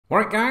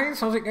Alright guys,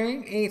 how's it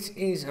going? It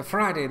is a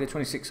Friday the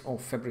 26th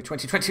of February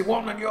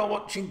 2021 and you're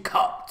watching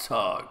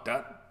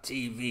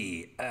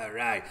KopTalk.tv.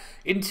 Alright,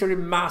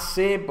 interim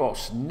Marseille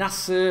boss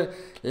Nasser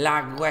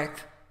Larguet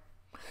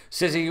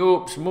says he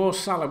hopes Mo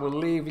Salah will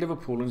leave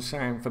Liverpool and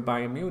sign for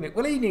Bayern Munich.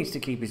 Well, he needs to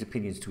keep his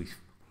opinions to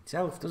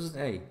himself, doesn't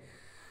he?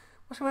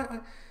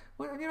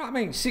 You know what I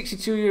mean?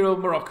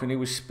 62-year-old Moroccan who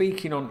was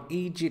speaking on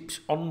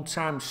Egypt's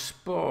On-Time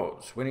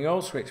Sports when he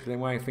also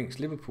explained why he thinks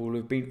Liverpool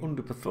have been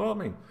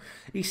underperforming.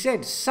 He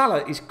said,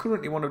 Salah is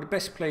currently one of the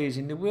best players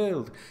in the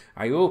world.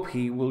 I hope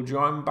he will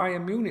join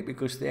Bayern Munich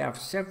because they have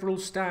several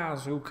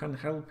stars who can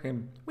help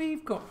him.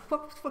 We've got...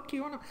 What the fuck are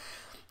you on?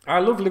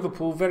 I love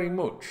Liverpool very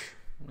much,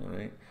 all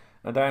right?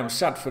 And I am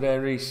sad for their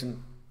recent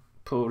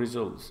poor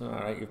results. All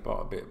right, you've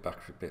brought a bit of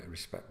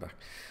respect back.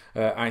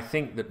 I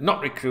think that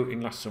not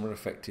recruiting last summer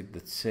affected the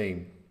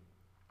team.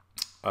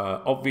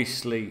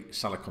 Obviously,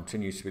 Salah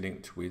continues to be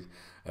linked with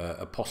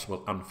a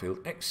possible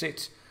Anfield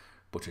exit,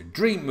 but a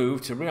dream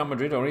move to Real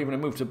Madrid or even a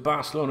move to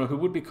Barcelona, who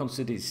would be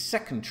considered his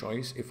second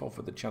choice if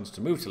offered the chance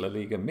to move to La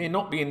Liga, may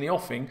not be in the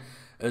offing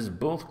as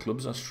both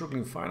clubs are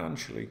struggling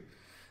financially.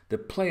 The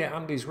player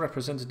and his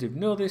representative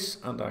know this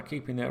and are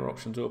keeping their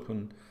options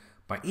open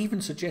by even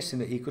suggesting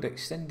that he could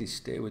extend his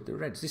stay with the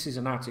Reds. This is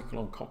an article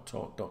on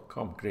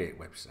KopTalk.com. Great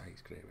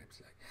website, great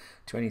website.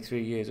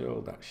 23 years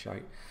old, that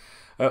shite.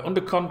 Under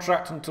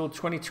contract until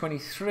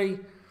 2023,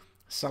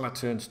 Salah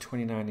turns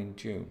 29 in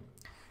June.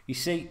 You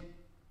see,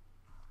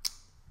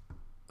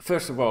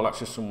 first of all, that's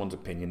just someone's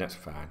opinion, that's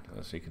fine.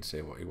 So he can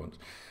say what he wants.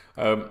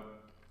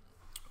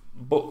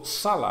 But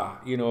Salah,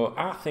 you know,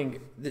 I think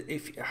that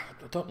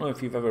I don't know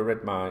if you've ever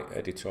read my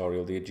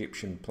editorial, The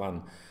Egyptian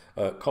Plan.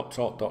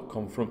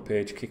 KopTalk.com front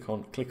page, click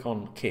on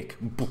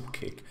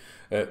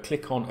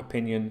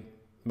opinion,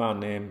 my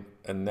name,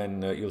 and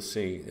then you'll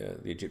see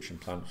the Egyptian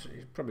Plan.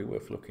 It's probably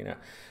worth looking at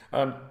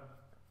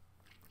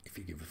if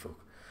you give a fuck.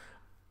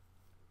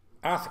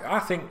 I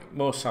think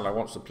Mo Salah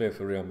wants to play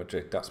for Real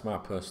Madrid. That's my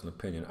personal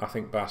opinion. I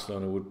think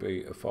Barcelona would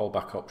be a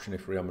fallback option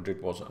if Real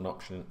Madrid wasn't an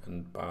option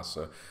and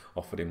Barca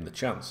offered him the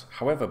chance.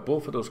 However,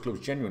 both of those clubs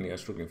genuinely are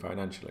struggling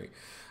financially.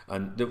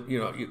 And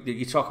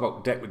you talk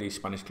about debt with these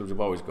Spanish clubs, have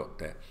always got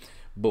debt.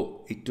 But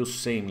it does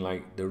seem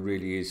like there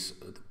really is,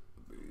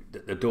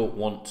 they don't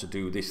want to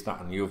do this,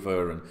 that and the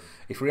other. And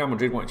if Real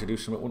Madrid wanted to do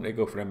something, wouldn't they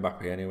go for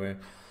Mbappe anyway?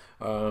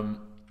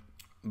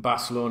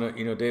 Barcelona,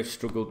 you know, they've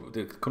struggled.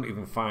 They couldn't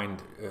even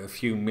find a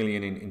few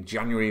million in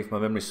January, if my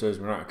memory serves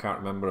me right. I can't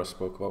remember. I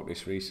spoke about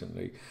this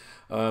recently.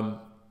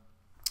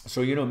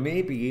 So, you know,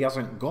 maybe he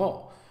hasn't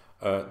got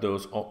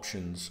those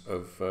options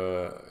of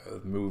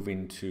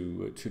moving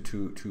to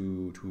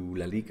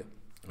La Liga.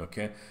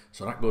 Okay,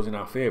 so that goes in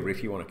our favour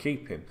if you want to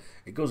keep him.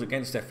 It goes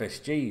against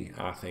FSG,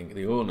 I think,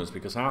 the owners,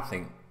 because I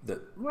think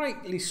that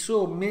rightly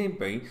so,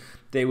 maybe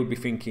they would be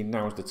thinking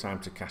now's the time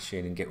to cash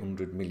in and get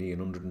 100 million,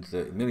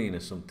 130 million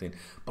or something.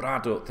 But I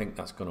don't think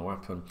that's going to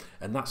happen,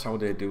 and that's how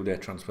they do their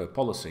transfer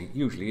policy.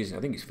 Usually, isn't it?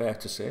 I think it's fair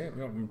to say.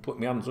 I'm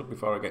putting my hands up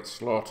before I get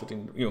slaughtered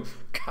in, you know,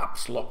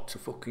 caps locked to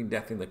fucking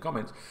death in the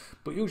comments.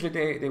 But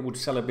usually they would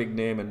sell a big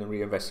name and then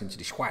reinvest into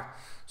the squad,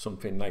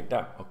 something like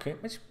that. Okay,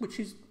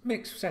 which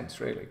makes sense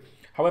really.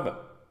 However,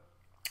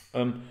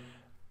 I'm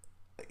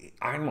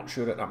not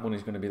sure that money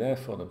is going to be there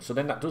for them. So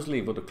then that does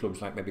leave other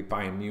clubs like maybe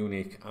Bayern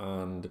Munich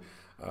and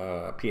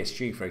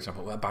PSG, for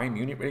example. Well, Bayern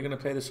Munich really going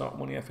to pay the sort of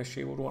money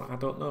FSG would want? I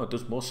don't know.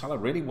 Does Mo Salah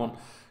really want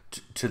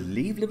to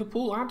leave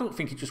Liverpool? I don't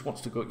think he just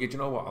wants to go, you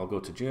know what, I'll go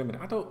to Germany.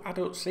 I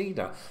don't see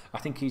that. I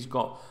think he's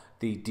got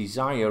the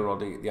desire or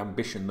the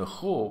ambition, the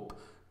hope,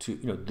 to,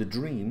 you know, the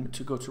dream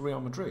to go to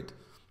Real Madrid.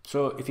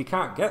 So if he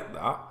can't get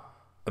that,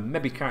 and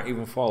maybe can't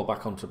even fall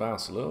back onto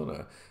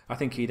Barcelona, I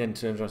think he then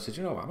turns around and says,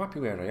 you know what, I'm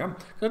happy where I am.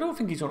 Because I don't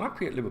think he's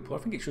unhappy at Liverpool. I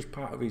think it's just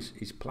part of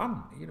his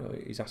plan, you know,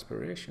 his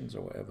aspirations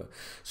or whatever.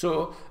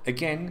 So,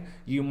 again,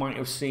 you might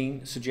have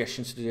seen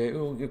suggestions today,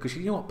 oh, because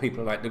you know what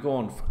people are like, they go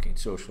on fucking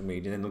social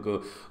media and then they'll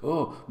go,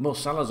 oh, Mo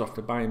Salah's off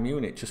to Bayern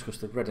Munich just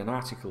because they've read an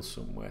article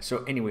somewhere.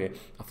 So, anyway,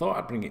 I thought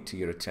I'd bring it to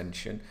your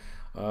attention.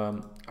 I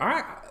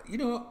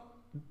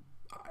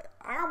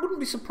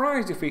wouldn't be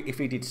surprised if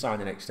he did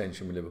sign an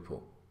extension with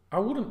Liverpool. I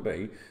wouldn't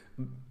be,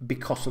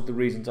 because of the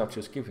reasons I've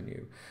just given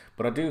you.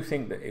 But I do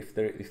think that if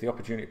the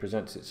opportunity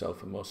presents itself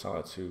for Mo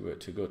Salah to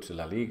go to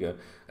La Liga,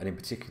 and in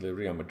particular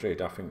Real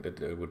Madrid, I think that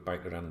they would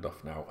bite their hand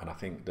off now. And I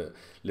think that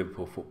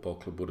Liverpool Football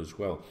Club would as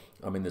well.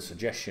 I mean, the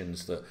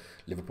suggestions that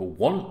Liverpool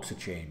want to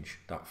change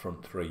that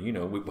front three, you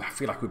know, I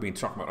feel like we've been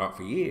talking about that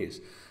for years.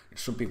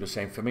 Some people are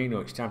saying,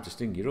 Firmino, it's time to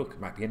sting your hook.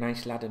 Might be a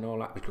nice lad and all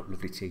that. We've got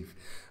lovely teeth,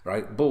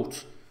 right?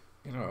 But,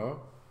 you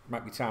know,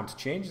 might be time to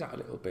change that a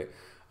little bit.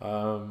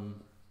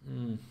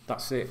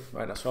 That's it,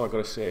 right? That's all I've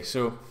got to say.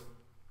 So,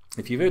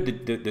 if you've heard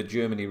the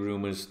Germany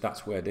rumours,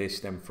 that's where they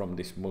stem from,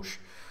 this mush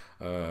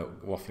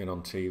waffling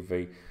on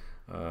TV.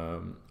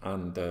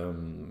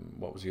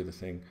 What was the other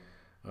thing?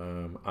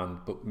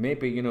 But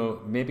maybe, you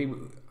know, maybe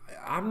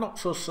I'm not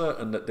so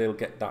certain that they'll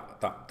get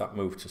that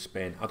move to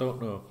Spain. I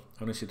don't know.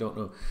 Honestly, don't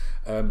know.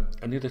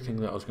 And the other thing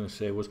that I was going to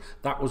say was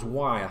that was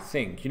why I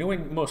think, you know,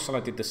 when Mo Salah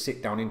did the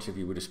sit-down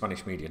interview with the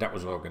Spanish media, that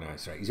was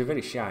organised, right? He's a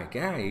very shy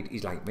guy.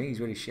 He's like me. He's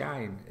very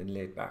shy and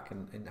laid back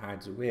and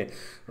hides away,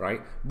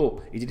 right?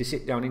 But he did a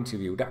sit-down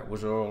interview. That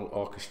was all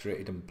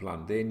orchestrated and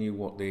planned. They knew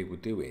what they were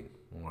doing,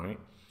 right?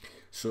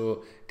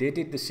 So they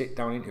did the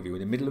sit-down interview in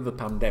the middle of a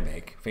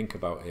pandemic. Think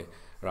about it.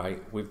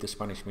 Right, with the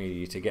Spanish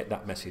media to get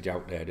that message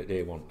out there that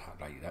they want that,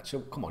 right? That,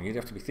 so come on, you'd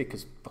have to be thick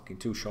as fucking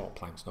two short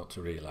planks not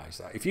to realise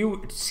that. If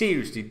you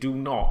seriously do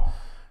not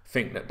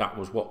think that that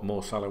was what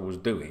Mo Salah was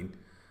doing,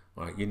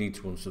 right, you need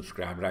to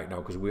unsubscribe right now,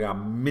 because we are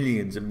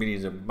millions and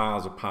millions of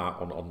miles apart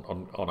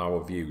on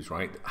our views,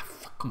 right?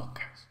 Come on,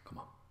 guys, come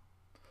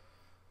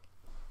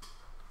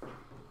on.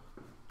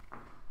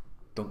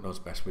 Don't know's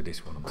best with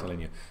this one, I'm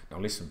telling you. Now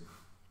listen.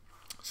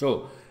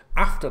 So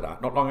after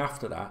that, not long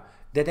after that,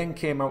 they then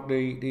came out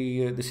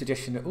the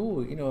suggestion that,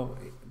 oh, you know,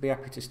 be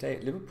happy to stay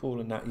at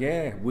Liverpool and that.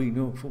 Yeah, we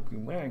know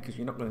fucking well, because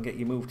you're not going to get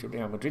your move to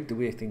Real Madrid the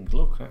way things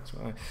look. That's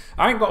why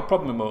I ain't got a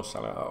problem with Mo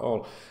Salah at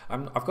all.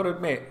 I've got to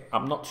admit,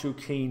 I'm not too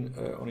keen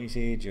on his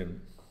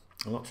agent.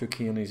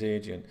 But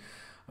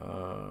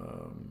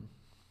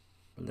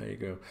there you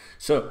go.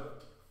 So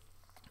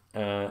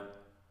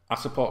I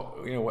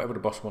support, you know, whatever the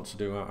boss wants to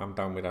do. I'm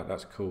down with that.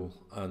 That's cool.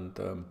 And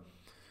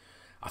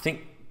I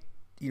think,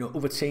 you know,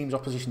 other teams,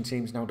 opposition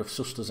teams now, they've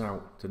sussed us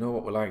out. They know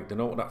what we're like. They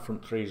know what that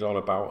front three is all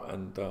about.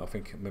 And I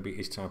think maybe it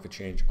is time for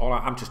change.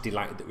 I'm just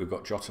delighted that we've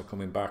got Jota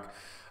coming back.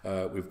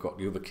 We've got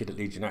the other kid at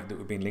Leeds United that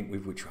we've been linked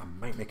with, which I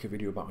might make a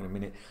video about in a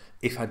minute.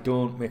 If I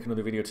don't make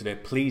another video today,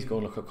 please go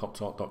and look at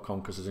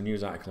KopTalk.com, because there's a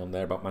news article on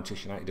there about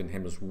Manchester United and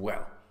him as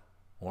well.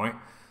 All right?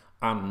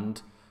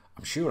 And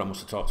I'm sure I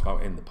must have talked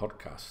about it in the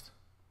podcast.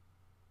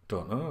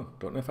 Don't know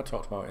if I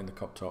talked about it in the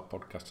KopTalk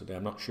podcast today.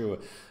 I'm not sure,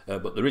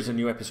 but there is a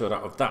new episode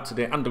out of that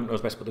today. And Don't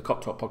Know's Best, but the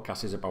KopTalk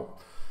podcast is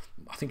about,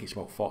 I think it's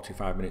about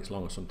 45 minutes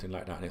long or something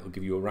like that, and it'll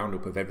give you a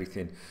roundup of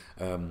everything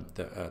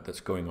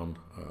that's going on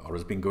or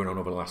has been going on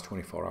over the last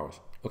 24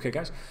 hours. Okay,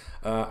 guys,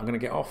 I'm going to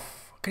get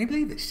off. Can you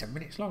believe it's 7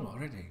 minutes long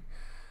already?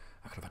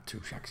 I could have had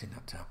 2 shags in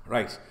that time.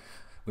 Right,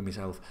 with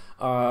myself.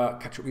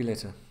 Catch up with you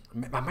later.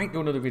 I might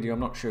do another video.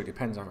 I'm not sure. It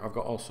depends. I've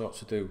got all sorts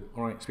to do.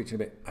 All right, speak to you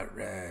in a bit. All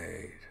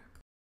right.